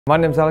My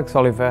name's Alex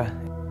Oliver.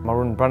 I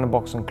run Brandon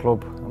Boxing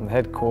Club. I'm the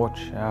head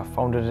coach. I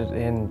founded it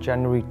in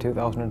January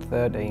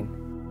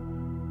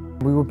 2013.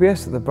 We were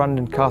based at the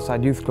Brandon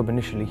Carside Youth Club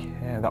initially.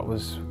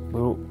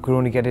 We could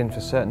only get in for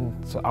certain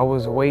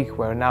hours a week,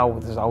 where now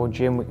there's our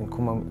gym, we can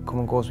come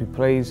and go as we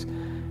please.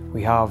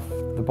 We have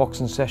the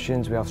boxing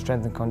sessions, we have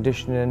strength and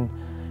conditioning,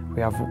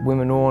 we have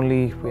women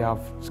only, we have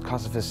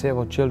classes for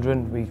disabled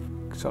children. We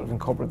sort of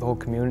incorporate the whole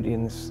community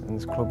in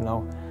this club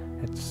now.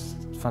 It's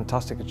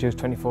fantastic, it's used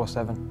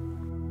 24/7.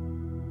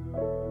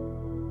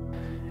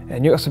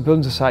 Newcastle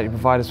Building Society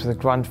provided us with a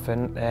grant for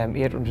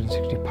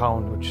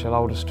 £860, which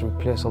allowed us to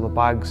replace all the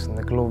bags and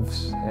the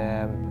gloves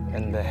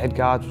and the head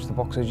guards which the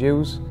boxers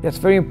use. Yeah, it's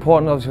very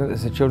important, obviously,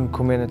 as the children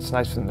come in, it's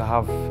nice for them to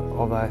have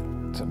all their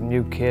sort of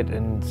new kit,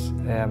 and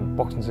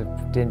boxing's a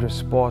dangerous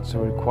sport, so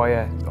we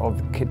require all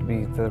the kit to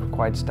be the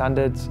required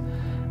standards.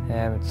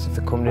 If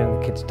they're coming in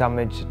and the kit's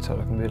damaged, it sort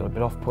of can be a little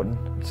bit off-putting.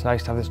 It's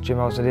nice to have this gym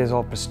as it is,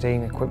 all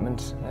pristine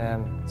equipment,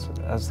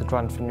 as the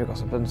grant from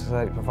Newcastle Building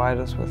Society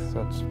provided us with,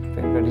 so it's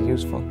been really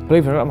useful.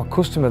 Believe it or not, I'm a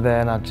customer there,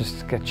 and I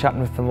just get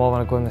chatting with them all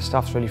when I go in. The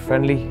staff's really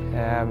friendly,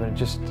 and it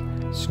just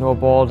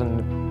snowballed,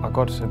 and I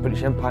got a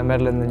British Empire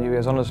medal in the New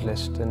Year's Honours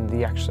list, and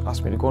they actually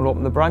asked me to go and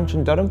open the branch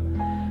in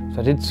Durham. So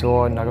I did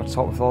so, and I got to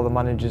talk with all the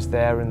managers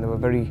there, and they were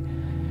very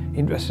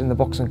interested in the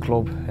boxing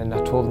club, and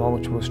I told them how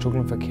much we were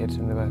struggling for kids,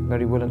 and they were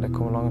very willing to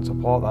come along and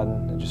support that,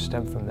 and it just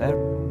stemmed from there.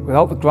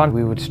 Without the grant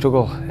we would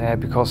struggle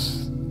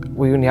because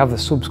we only have the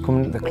subs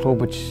coming into the club,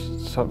 which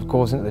sort of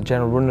goes into the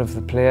general run of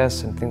the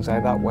place and things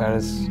like that,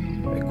 whereas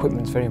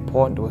equipment's very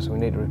important to us and we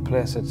need to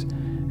replace it,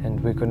 and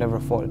we could never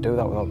afford to do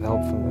that without the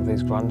help from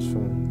these grants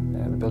from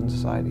the Building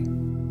Society.